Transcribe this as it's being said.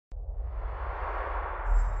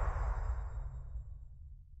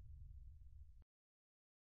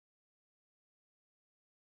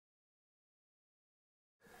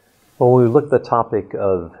Well, when we look at the topic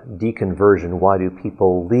of deconversion, why do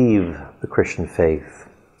people leave the Christian faith?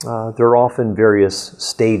 There are often various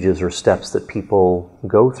stages or steps that people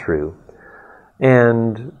go through.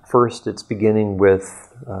 And first, it's beginning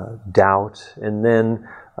with doubt, and then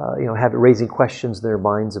raising questions in their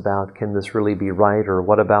minds about, can this really be right, or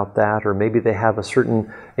what about that? Or maybe they have a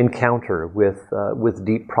certain encounter with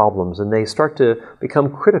deep problems, and they start to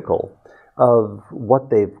become critical of what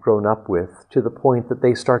they've grown up with, to the point that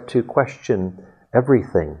they start to question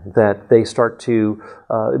everything, that they start to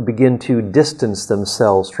begin to distance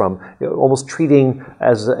themselves from, almost treating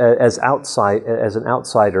as an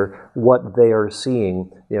outsider what they are seeing,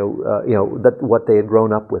 that what they had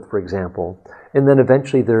grown up with, for example. And then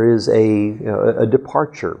eventually there is a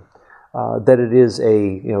departure, that it is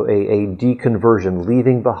a deconversion,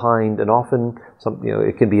 leaving behind, and often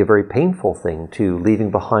it can be a very painful thing too, leaving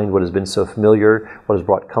behind what has been so familiar, what has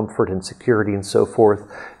brought comfort and security and so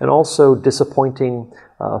forth, and also disappointing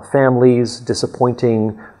families,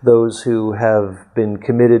 disappointing those who have been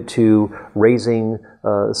committed to raising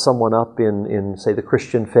someone up in, say, the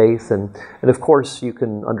Christian faith. And of course, you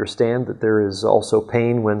can understand that there is also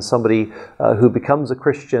pain when somebody who becomes a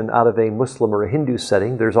Christian out of a Muslim or a Hindu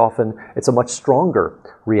setting. It's a much stronger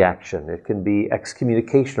reaction. It can be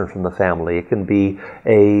excommunication from the family. It can be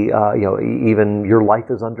even your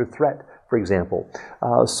life is under threat, for example.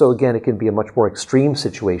 So again, it can be a much more extreme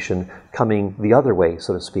situation coming the other way,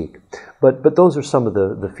 so to speak. But those are some of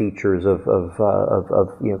the features of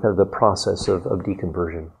kind of the process of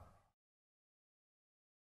deconversion.